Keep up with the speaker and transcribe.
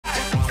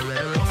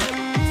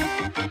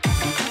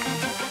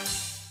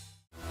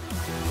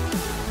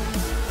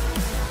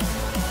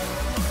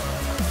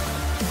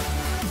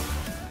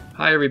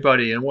Hi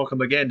everybody and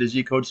welcome again to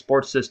ZCode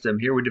Sports System.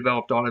 Here we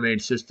developed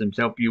automated systems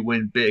to help you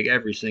win big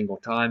every single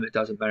time. It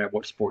doesn't matter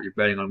what sport you're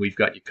betting on, we've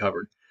got you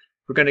covered.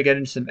 We're going to get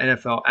into some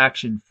NFL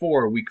action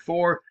for week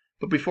 4,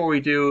 but before we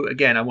do,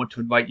 again, I want to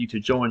invite you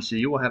to join so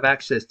you will have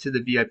access to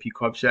the VIP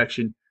club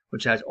section,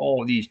 which has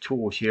all of these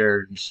tools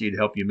here you see to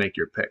help you make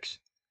your picks.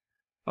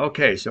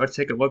 Okay, so let's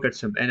take a look at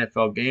some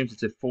NFL games.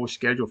 It's a full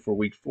schedule for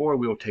week 4.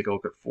 We will take a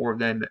look at 4 of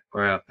them,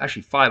 or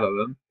actually 5 of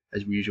them,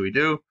 as we usually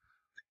do.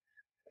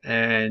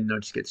 And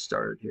let's get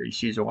started here. You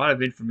see there's a lot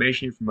of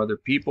information from other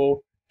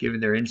people giving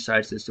their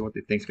insights as to what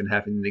they think is going to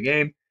happen in the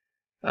game.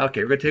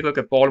 Okay, we're going to take a look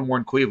at Baltimore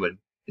and Cleveland.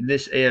 In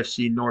this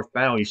AFC North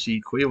battle, you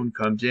see Cleveland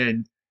comes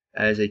in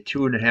as a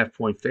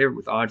 2.5-point favorite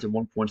with odds of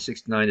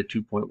 1.69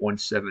 to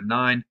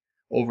 2.179.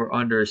 Over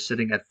under is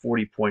sitting at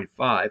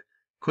 40.5.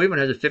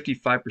 Cleveland has a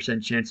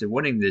 55% chance of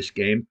winning this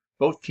game.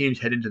 Both teams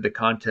head into the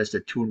contest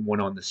at 2-1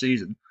 on the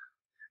season.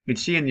 You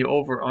can see in the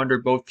over under,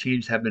 both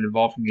teams have been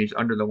involved in games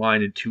under the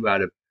line in 2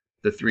 out of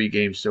the 3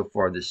 games so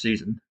far this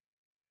season.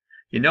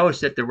 You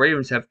notice that the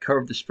Ravens have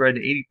covered the spread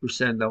in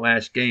 80% of the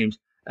last games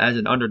as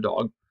an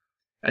underdog.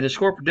 And the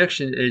score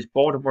prediction is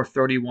Baltimore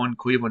 31,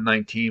 Cleveland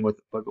 19, with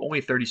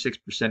only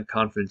 36%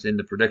 confidence in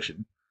the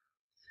prediction.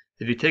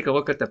 If you take a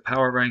look at the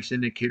power ranks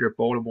indicator,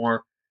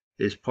 Baltimore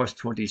is plus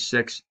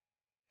 26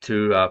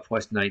 to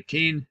plus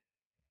 19.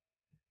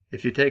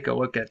 If you take a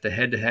look at the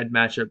head-to-head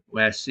matchup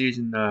last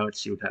season, let's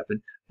see what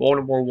happened.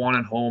 Baltimore won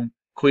at home,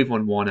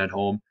 Cleveland won at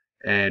home.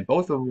 And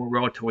both of them were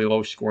relatively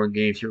low-scoring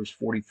games. Here was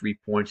 43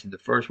 points in the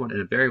first one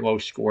and a very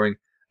low-scoring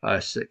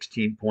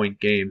 16-point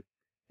game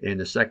in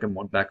the second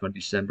one back on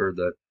December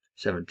the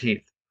 17th.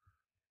 If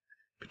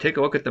you take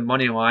a look at the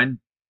money line,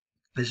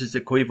 this is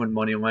the Cleveland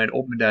money line,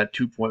 opened at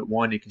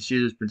 2.1. You can see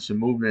there's been some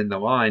movement in the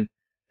line,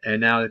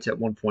 and now it's at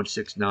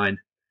 1.69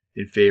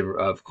 in favor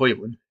of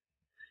Cleveland.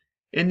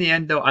 In the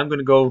end, though, I'm going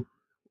to go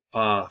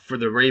for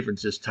the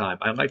Ravens this time.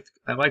 I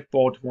like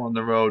Baltimore on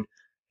the road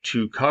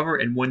to cover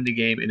and win the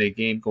game in a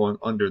game going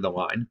under the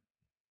line.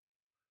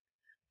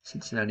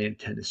 Cincinnati and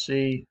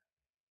Tennessee.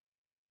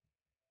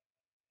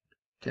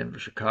 Denver,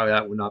 Chicago,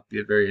 that would not be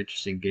a very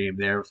interesting game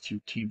there with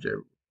 2 teams that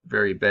are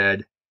very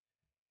bad.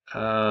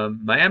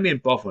 Miami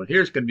and Buffalo.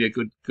 Here's going to be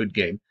a good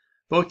game.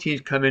 Both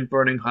teams come in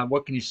burning hot.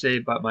 What can you say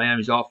about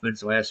Miami's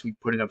offense last week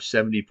putting up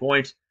 70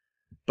 points?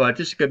 But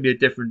this is going to be a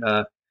different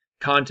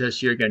contest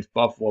here against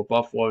Buffalo.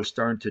 Buffalo is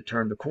starting to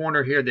turn the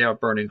corner here. They are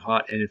burning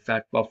hot, and in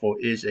fact, Buffalo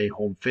is a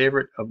home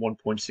favorite of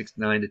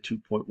 1.69 to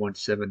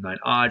 2.179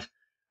 odds.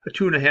 A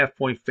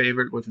 2.5-point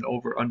favorite with an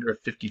over-under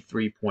of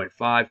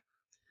 53.5.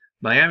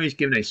 Miami is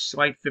given a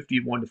slight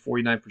 51 to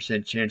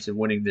 49% chance of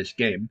winning this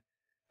game.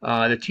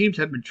 The teams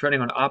have been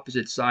trending on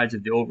opposite sides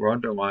of the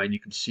over-under line. You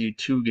can see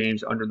 2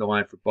 games under the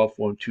line for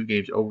Buffalo and 2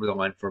 games over the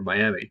line for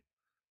Miami.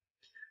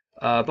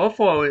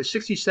 Buffalo is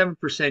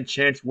 67%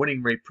 chance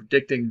winning rate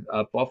predicting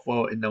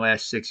Buffalo in the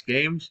last 6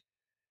 games.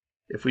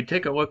 If we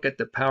take a look at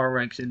the power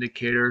ranks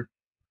indicator,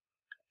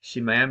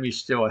 see Miami is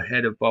still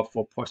ahead of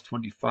Buffalo plus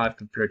 25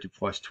 compared to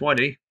plus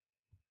 20.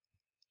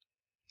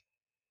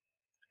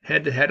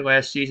 Head-to-head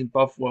last season,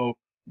 Buffalo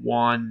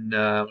won,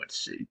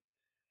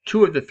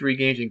 2 of the 3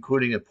 games,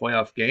 including a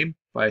playoff game,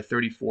 by a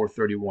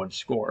 34-31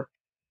 score.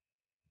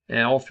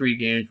 And all 3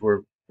 games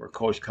were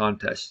close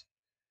contests.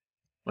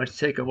 Let's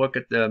take a look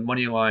at the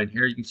money line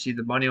here. You can see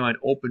the money line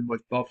opened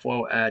with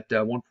Buffalo at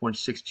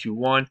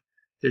 1.621.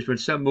 There's been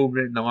some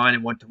movement in the line.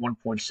 It went to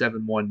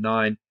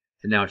 1.719, and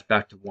now it's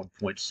back to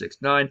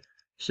 1.69.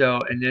 So,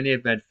 in any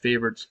event,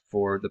 favorites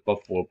for the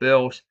Buffalo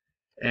Bills.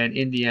 And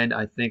in the end,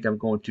 I think I'm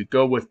going to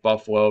go with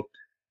Buffalo.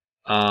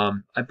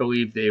 I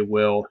believe they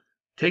will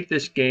take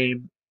this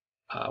game,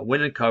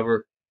 win and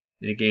cover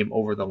in a game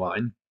over the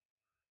line.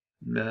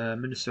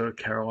 Minnesota,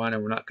 Carolina,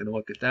 we're not going to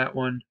look at that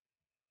one.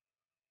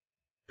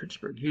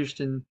 Pittsburgh,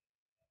 Houston,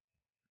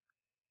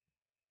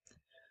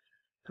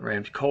 the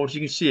Rams, Colts.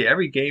 You can see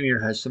every game here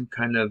has some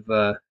kind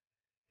of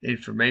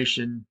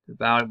information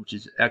about it, which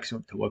is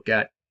excellent to look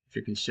at if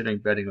you're considering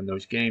betting on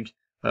those games.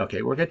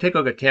 Okay, we're going to take a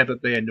look at Tampa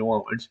Bay and New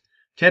Orleans.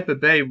 Tampa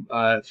Bay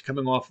is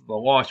coming off of a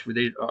loss where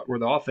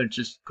the offense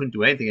just couldn't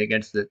do anything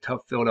against the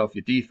tough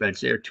Philadelphia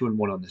defense. They are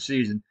 2-1 on the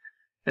season.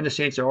 And the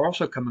Saints are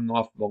also coming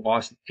off of a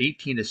loss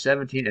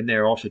 18-17, and they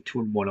are also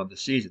 2-1 on the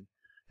season.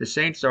 The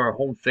Saints are a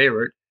home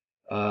favorite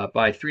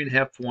by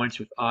 3.5 points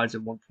with odds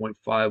of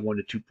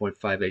 1.51 to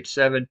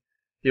 2.587.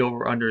 The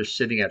over-under is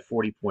sitting at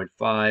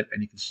 40.5,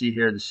 and you can see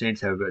here the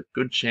Saints have a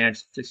good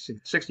chance,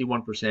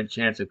 61%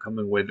 chance of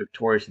coming away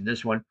victorious in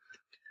this one.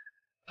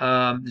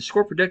 The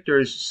score predictor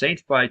is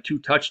Saints by 2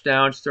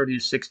 touchdowns,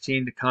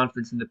 30-16. The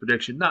confidence in the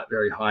prediction, not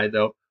very high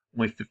though,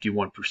 only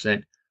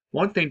 51%.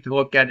 One thing to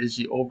look at is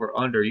the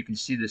over-under. You can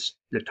see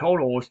the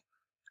totals.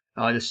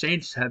 The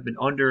Saints have been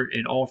under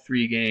in all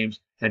 3 games,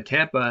 and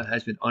Tampa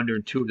has been under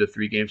in 2 of the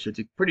 3 games, so it's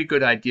a pretty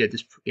good idea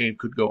this game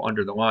could go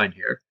under the line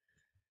here.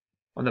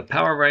 On the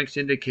power ranks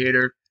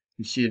indicator,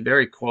 you see it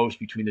very close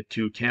between the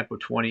 2, Tampa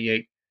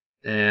 28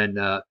 and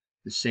the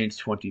Saints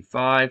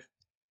 25.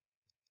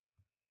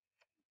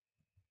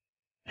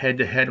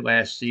 Head-to-head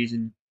last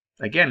season,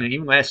 Again,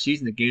 even last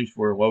season, the games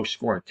were low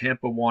scoring.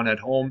 Tampa won at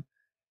home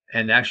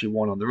and actually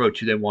won on the road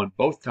too. They won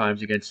both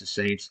times against the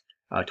Saints,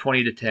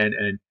 20-10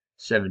 and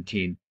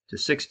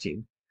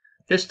 17-16.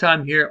 This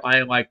time here,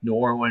 I like New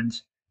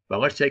Orleans, but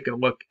let's take a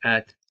look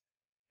at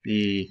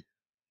the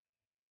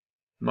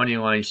money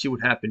line. See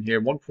what happened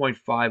here.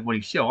 1.5. When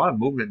you see a lot of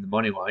movement in the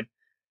money line.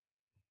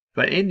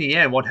 But in the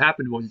end, what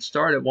happened was it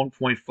started at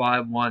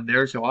 1.51.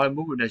 There's a lot of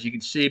movement, as you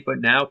can see, but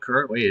now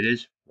currently it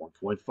is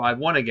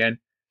 1.51 again.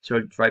 So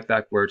it's right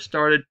back where it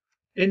started.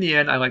 In the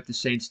end, I like the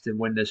Saints to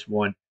win this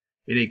one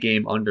in a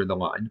game under the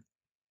line.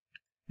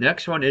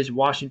 Next one is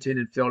Washington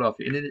and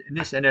Philadelphia. In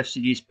this NFC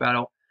East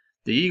battle,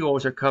 the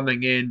Eagles are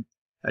coming in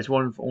as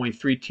one of only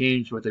 3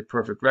 teams with a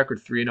perfect record,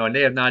 3-0, and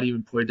they have not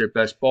even played their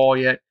best ball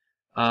yet.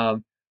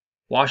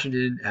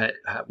 Washington had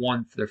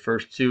won for their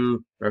first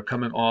 2. They're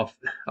coming off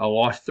a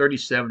loss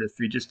 37-3,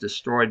 just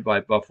destroyed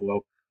by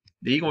Buffalo.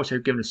 The Eagles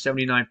have given a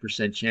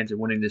 79% chance of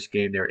winning this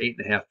game. They're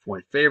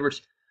 8.5-point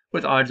favorites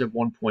with odds of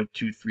 1.23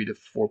 to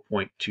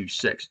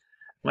 4.26.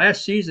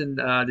 Last season,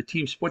 the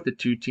team split the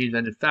 2 teams,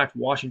 and in fact,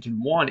 Washington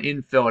won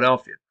in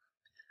Philadelphia.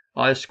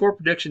 The score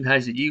prediction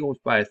has the Eagles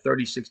by a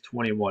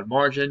 36-21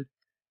 margin,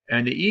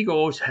 and the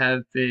Eagles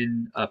have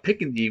been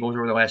picking the Eagles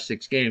over the last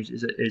 6 games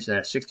is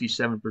a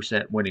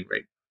 67% winning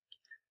rate.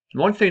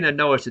 One thing to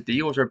know is that the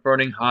Eagles are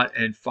burning hot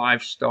and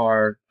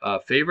 5-star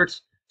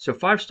favorites. So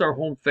 5-star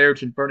home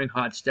favorites in burning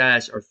hot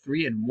status are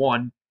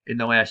 3-1 in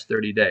the last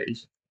 30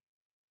 days.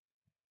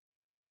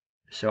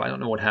 So I don't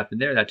know what happened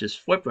there. That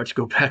just flipped. Let's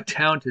go back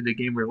down to the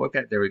game we're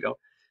looking at. There we go.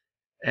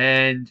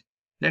 And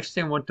next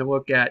thing I want to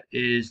look at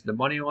is the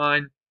money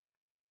line.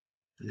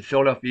 The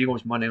Philadelphia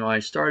Eagles money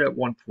line started at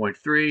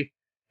 1.3,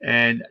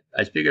 and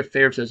as big a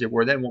favorites as they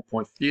were then,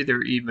 1.3,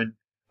 they're even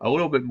a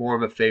little bit more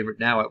of a favorite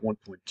now at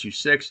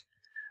 1.26.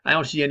 I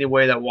don't see any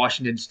way that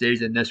Washington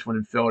stays in this one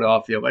in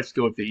Philadelphia. Let's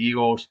go with the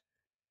Eagles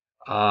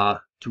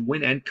to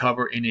win and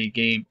cover in a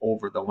game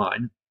over the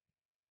line.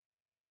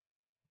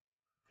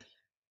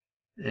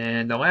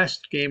 And the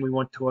last game we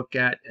want to look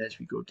at as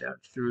we go down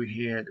through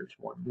here, there's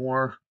one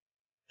more.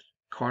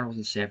 Cardinals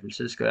in San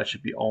Francisco. That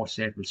should be all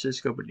San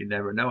Francisco, but you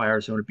never know.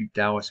 Arizona beat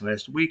Dallas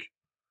last week.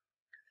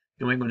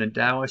 New England and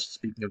Dallas.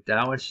 Speaking of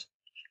Dallas,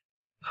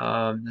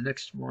 the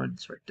next one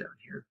is right down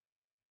here.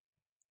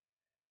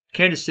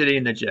 Kansas City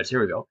and the Jets.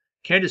 Here we go.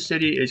 Kansas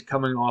City is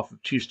coming off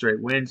of 2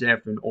 straight wins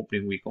after an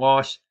opening week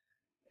loss,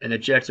 and the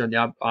Jets are in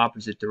the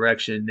opposite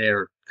direction.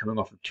 They're coming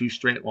off of 2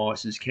 straight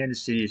losses.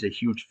 Kansas City is a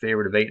huge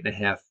favorite of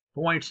 8.5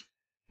 points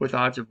with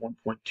odds of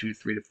 1.23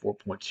 to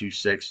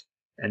 4.26,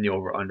 and the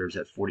over-under is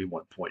at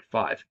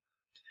 41.5.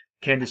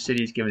 Kansas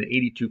City is given an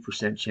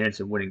 82% chance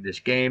of winning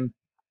this game,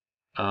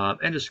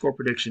 and the score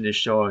prediction is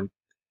showing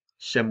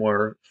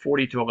similar,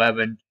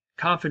 40-11.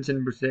 Confidence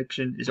in the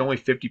prediction is only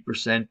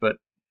 50%, but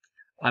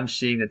I'm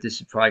seeing that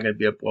this is probably going to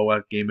be a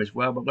blowout game as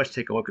well. But let's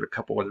take a look at a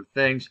couple other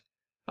things.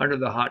 Under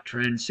the hot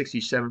trend,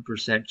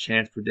 67%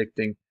 chance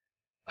predicting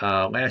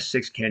last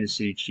 6 Kansas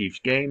City Chiefs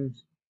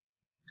games.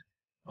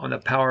 On the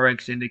Power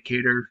Ranks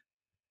indicator,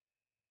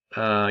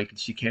 you can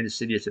see Kansas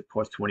City is at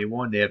plus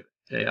 21. They have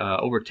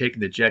overtaken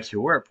the Jets,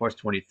 who were at plus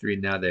 23.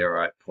 Now they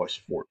are at plus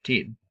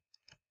 14.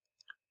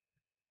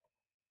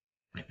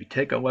 If you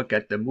take a look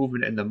at the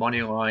movement in the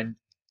money line,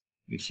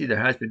 you can see there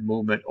has been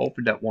movement.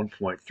 Opened at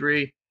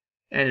 1.3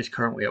 and is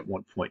currently at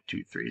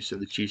 1.23. So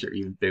the Chiefs are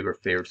even bigger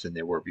favorites than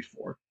they were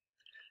before.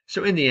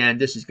 So in the end,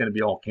 this is going to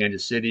be all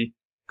Kansas City.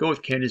 Go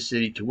with Kansas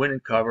City to win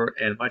and cover,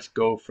 and let's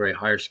go for a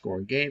higher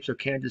scoring game. So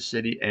Kansas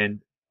City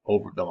and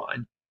over the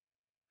line.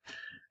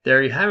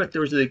 There you have it.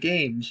 Those are the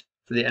games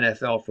for the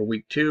NFL for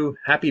week 2.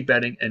 Happy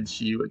betting, and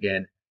see you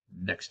again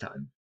next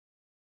time.